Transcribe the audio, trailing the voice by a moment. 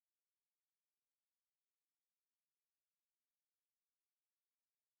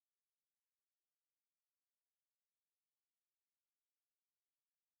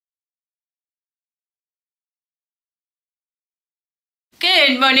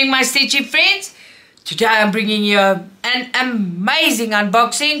Good morning, my Stitchy friends. Today I'm bringing you an amazing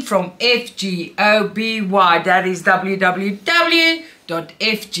unboxing from FGOBY. That is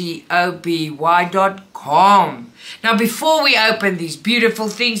www.fgoby.com. Now, before we open these beautiful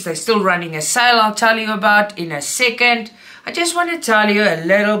things, they're still running a sale I'll tell you about in a second. I just want to tell you a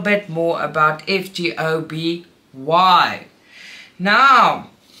little bit more about FGOBY. Now,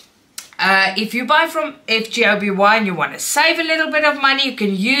 if you buy from FGOBY and you want to save a little bit of money, you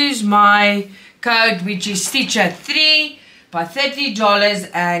can use my code, which is Stitcha3, by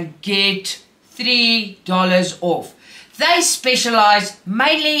 $30 and get $3 off. They specialize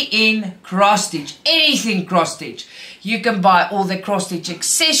mainly in cross stitch, anything cross stitch. You can buy all the cross stitch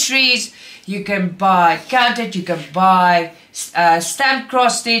accessories, you can buy counted, you can buy stamped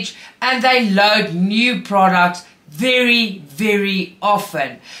cross stitch, and they load new products very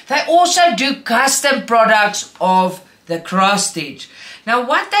often. They also do custom products of the cross stitch. Now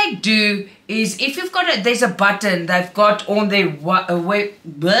what they do is, if you've got there's a button they've got on their website.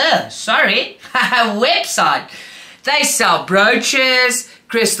 They sell brooches,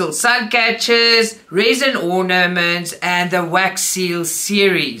 crystal sun catchers, resin ornaments, and the wax seal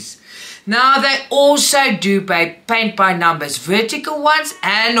series. Now they also do paint by numbers, vertical ones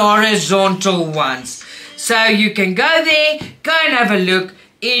and horizontal ones. So you can go there, go and have a look.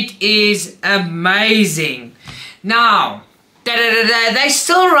 It is amazing. Now, they're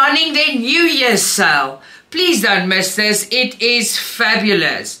still running their New Year's sale. Please don't miss this. It is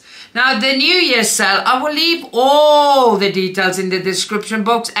fabulous. Now, the New Year's sale, I will leave all the details in the description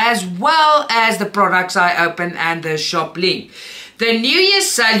box, as well as the products I open and the shop link. The New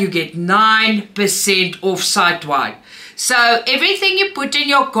Year's sale, you get 9% off site-wide. So everything you put in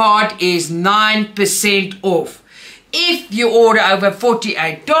your cart is 9% off. If you order over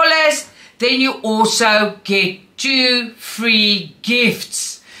 $48, then you also get 2 free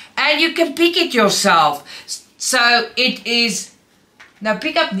gifts. And you can pick it yourself. So it is, now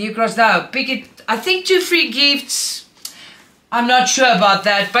pick up New Cross now, pick it, I think 2 free gifts. I'm not sure about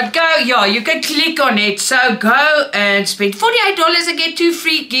that, but go, yeah, you can click on it. So go and spend $48 and get 2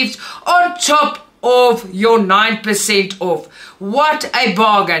 free gifts on top of your 9% off. What a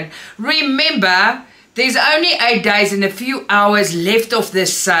bargain. Remember, there's only 8 days and a few hours left of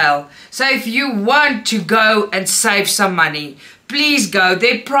this sale. So if you want to go and save some money, please go.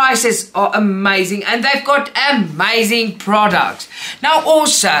 Their prices are amazing and they've got amazing products. Now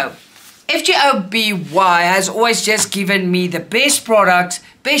also, FGOBY has always just given me the best products,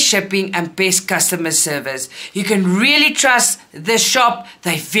 best shipping and best customer service. You can really trust the shop.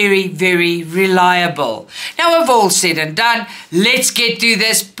 They're very reliable. Now we've all said and done, let's get to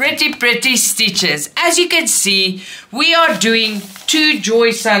this pretty stitches. As you can see, we are doing 2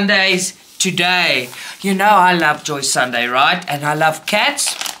 Joy Sundays today. You know I love Joy Sunday, right? And I love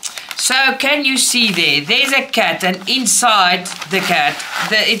cats. So can you see there? There's a cat, and inside the cat,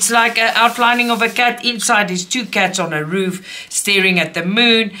 it's like an outlining of a cat. Inside is 2 cats on a roof staring at the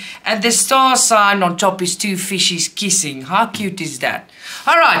moon, and the star sign on top is 2 fishes kissing. How cute is that?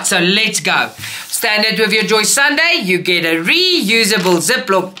 Alright, so let's go. Standard with your Joy Sunday, you get a reusable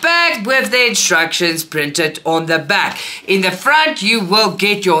Ziploc bag with the instructions printed on the back. In the front, you will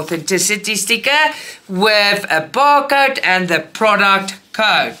get your authenticity sticker with a barcode and the product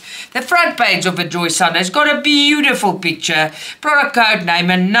code. The front page of a Joy Sunday has got a beautiful picture, product code,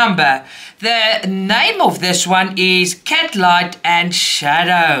 name and number. The name of this one is Cat Light and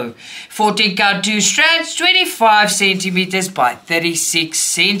Shadow. 14 count 2 strands, 25 centimeters by 36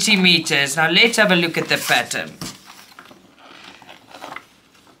 centimeters. Now let's have a look at the pattern.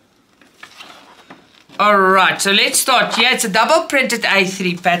 Alright, so let's start here. It's a double printed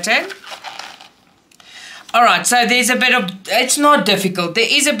A3 pattern. Alright, so there's a bit of, it's not difficult. There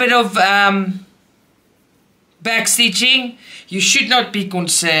is a bit of back stitching. You should not be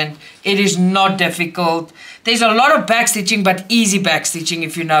concerned. It is not difficult. There's a lot of back stitching, but easy back stitching,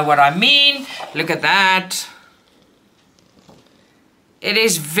 if you know what I mean. Look at that. It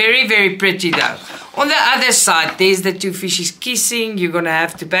is very pretty though. On the other side, there's the 2 fishes kissing. You're going to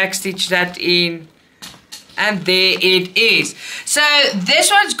have to back stitch that in. And there it is. So this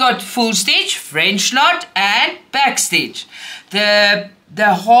one's got full stitch, French knot and back stitch. The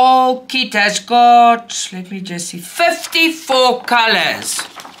whole kit has got, let me just see, 54 colors.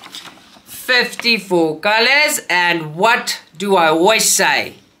 54 colors. And what do I always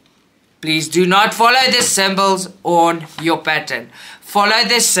say? Please do not follow the symbols on your pattern. Follow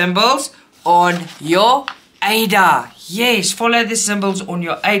the symbols on your Ada. Yes, follow the symbols on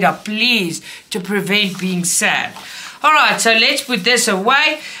your Ada, please, to prevent being sad. Alright, so let's put this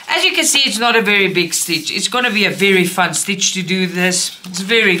away. As you can see, it's not a very big stitch. It's going to be a very fun stitch to do this. It's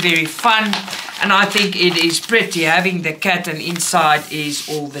very, very fun. And I think it is pretty. Having the cat and inside is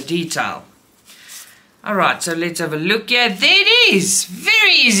all the detail. Alright, so let's have a look here. There it is.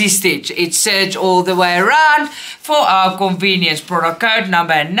 Very easy stitch. It's serged all the way around for our convenience. Product code,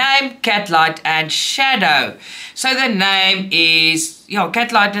 number and name, cat light and shadow. So the name is,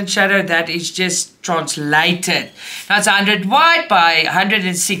 cat light and shadow. That is just translated. Now it's 100 wide by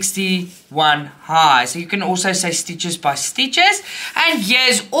 161 high. So you can also say stitches by stitches. And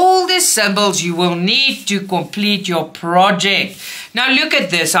here's all the symbols you will need to complete your project. Now look at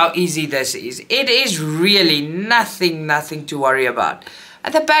this, how easy this is. It is really nothing to worry about.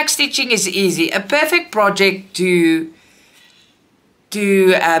 And the back stitching is easy. A perfect project to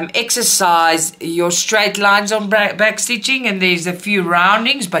exercise your straight lines on back stitching, and there's a few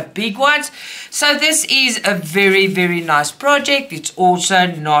roundings but big ones. So this is a very, very nice project. It's also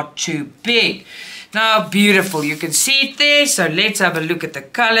not too big. Now beautiful, you can see it there. So let's have a look at the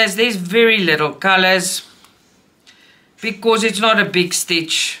colors. There's very little colors because it's not a big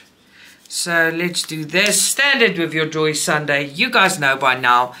stitch. So let's do this. Standard with your Joy Sunday. You guys know by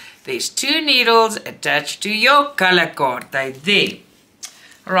now there's 2 needles attached to your color card. They're there.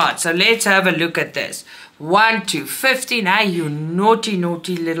 Alright, so let's have a look at this. 1 to 50. Now you naughty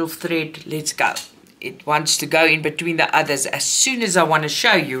little thread. Let's go. It wants to go in between the others as soon as I want to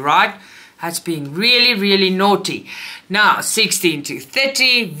show you, right? That's being really naughty. Now 16 to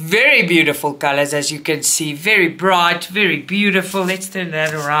 30. Very beautiful colors, as you can see. Very bright, very beautiful. Let's turn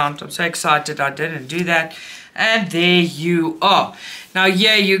that around. I'm so excited I didn't do that. And there you are. Now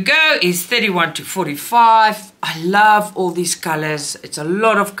here you go, is 31 to 45. I love all these colors. It's a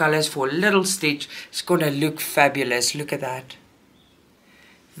lot of colors for a little stitch. It's going to look fabulous. Look at that.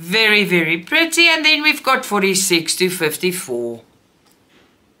 Very, very pretty. And then we've got 46 to 54.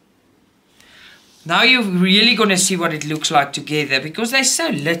 Now you're really going to see what it looks like together, because they're so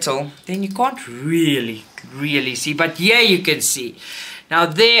little, then you can't really see. But here you can see. Now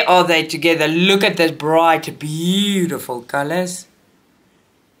there are they together. Look at the bright, beautiful colors.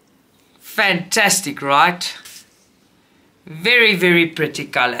 Fantastic, right? Very, very pretty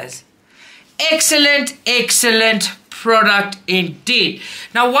colors. Excellent product indeed.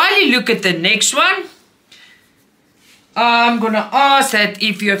 Now while you look at the next one, I'm going to ask that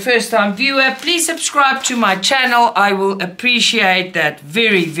if you're a first-time viewer, please subscribe to my channel. I will appreciate that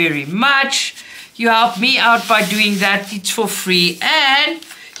very, very much. You help me out by doing that. It's for free and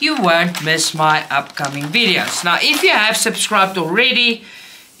you won't miss my upcoming videos. Now, if you have subscribed already,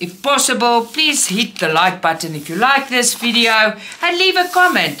 if possible, please hit the like button if you like this video and leave a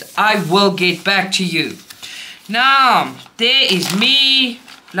comment. I will get back to you. Now, there is me.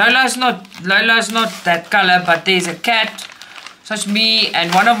 Lola's not that color, but there's a cat. So it's me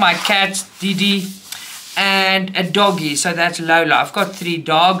and one of my cats, Didi, and a doggy. So that's Lola. I've got 3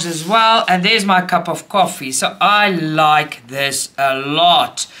 dogs as well. And there's my cup of coffee. So I like this a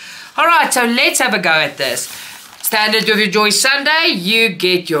lot. Alright, so let's have a go at this. Standard with your Joy Sunday, you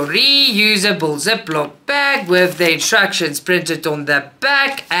get your reusable Ziploc bag with the instructions printed on the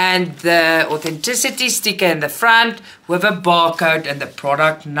back and the authenticity sticker in the front with a barcode and the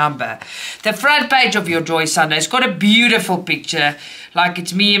product number. The front page of your Joy Sunday has got a beautiful picture, like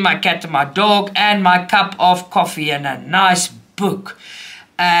it's me and my cat and my dog and my cup of coffee and a nice book.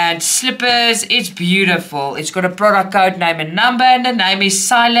 And slippers, it's beautiful. It's got a product code, name and number, and the name is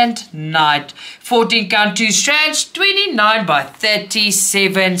Silent Night. 14 count 2 strands, 29 by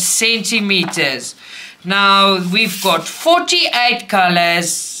 37 centimeters. Now we've got 48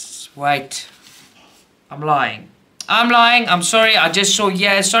 colors. Wait, I'm lying. I'm sorry. I just saw,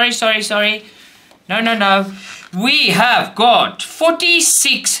 yeah, sorry. No. We have got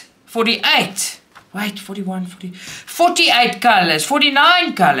 48. Wait, 41, 40, 48 colors,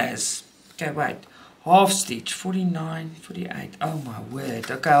 49 colors. Okay, wait. Half stitch, 49, 48. Oh my word.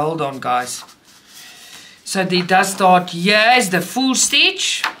 Okay, hold on, guys. So it does start, here is the full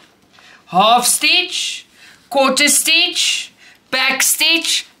stitch, half stitch, quarter stitch, back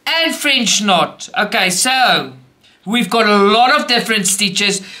stitch, and French knot. Okay, so we've got a lot of different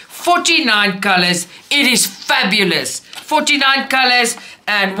stitches, 49 colors. It is fabulous. 49 colors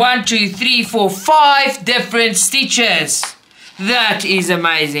and 1, 2, 3, 4, 5 different stitches. That is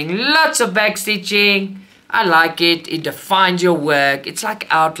amazing. Lots of back stitching. I like it. It defines your work. It's like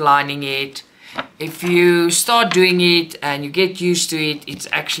outlining it. If you start doing it and you get used to it, it's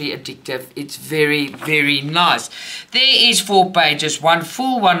actually addictive. It's very, very nice. There is 4 pages. 1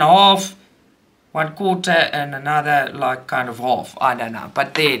 full, 1 half, 1 quarter, and another like kind of half. I don't know,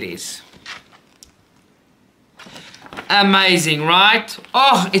 but there it is. amazing, right?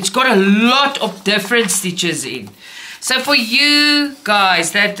 Oh, it's got a lot of different stitches in. So for you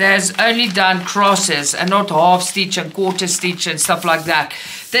guys that has only done crosses and not half stitch and quarter stitch and stuff like that,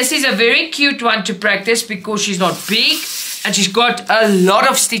 this is a very cute one to practice because she's not big and she's got a lot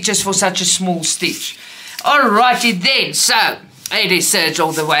of stitches for such a small stitch. Alrighty then, so it is searched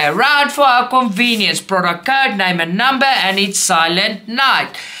all the way around for our convenience. Product code, name and number, and it's Silent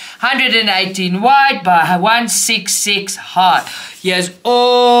Night. 118 wide by 166 high. Here's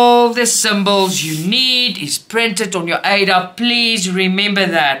all the symbols you need. Is printed on your Ada. Please remember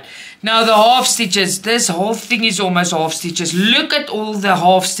that. Now the half stitches, this whole thing is almost half stitches. Look at all the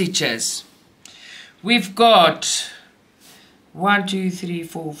half stitches. We've got 1, 2, 3,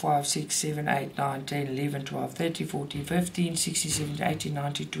 4, 5, 6, 7, 8, 9, 10, 11, 12, 13, 14, 15, 16, 17, 18,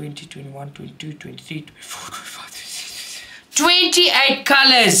 19, 20, 21, 22, 23, 24, 25, 26, 28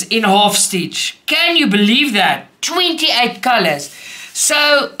 colors in half stitch. Can you believe that? 28 colors.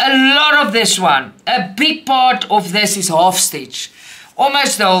 So a lot of this one, a big part of this is half stitch.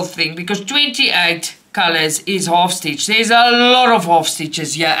 Almost the whole thing, because 28 colors is half stitch. There's a lot of half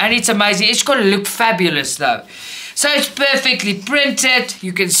stitches here and it's amazing. It's going to look fabulous though. So it's perfectly printed.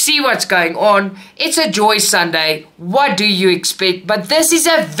 You can see what's going on. It's a Joy Sunday. What do you expect? But this is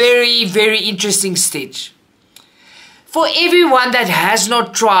a very, very interesting stitch. For everyone that has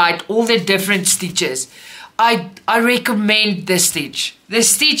not tried all the different stitches, I recommend this stitch. The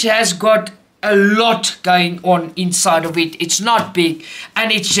stitch has got a lot going on inside of it. It's not big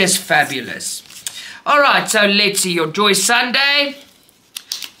and it's just fabulous. Alright, so let's see your Joy Sunday.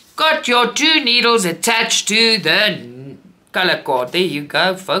 Got your 2 needles attached to the color card. There you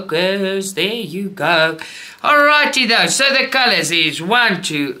go, focus, there you go. Alrighty though, so the colors is 1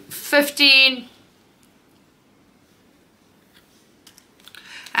 to 15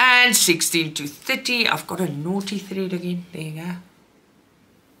 and 16 to 30. I've got a naughty thread again, there you go.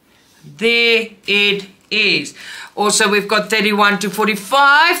 There it is. Also we've got 31 to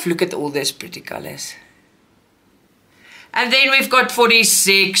 45. Look at all these pretty colors. And then we've got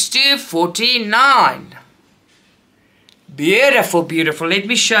 46 to 49. Beautiful, beautiful. Let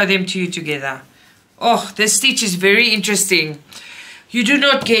me show them to you together. Oh, this stitch is very interesting. You do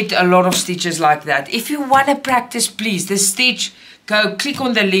not get a lot of stitches like that. If you want to practice, please, the stitch, go click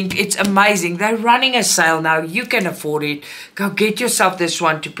on the link. It's amazing. They're running a sale now. You can afford it. Go get yourself this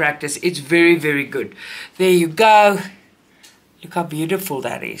one to practice. It's very, very good. There you go. Look how beautiful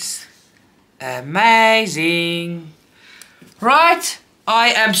that is. Amazing. Right? I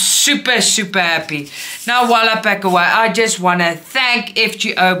am super, super happy. Now, while I pack away, I just want to thank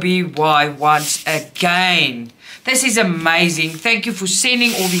FGOBY once again. This is amazing. Thank you for sending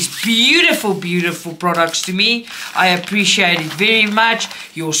all these beautiful, beautiful products to me. I appreciate it very much.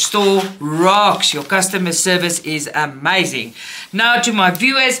 Your store rocks. Your customer service is amazing. Now to my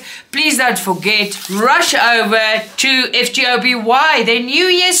viewers, please don't forget, rush over to FGOBY. Their New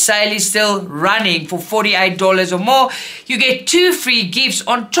Year's sale is still running for $48 or more. You get 2 free gifts.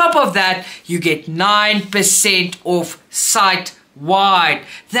 On top of that, you get 9% off site wide.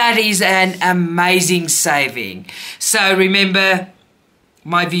 That is an amazing saving. So remember,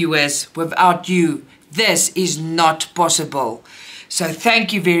 my viewers, without you, this is not possible. So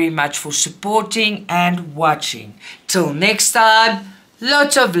thank you very much for supporting and watching. Till next time,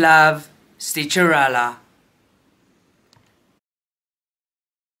 lots of love, Stitcha-Rella.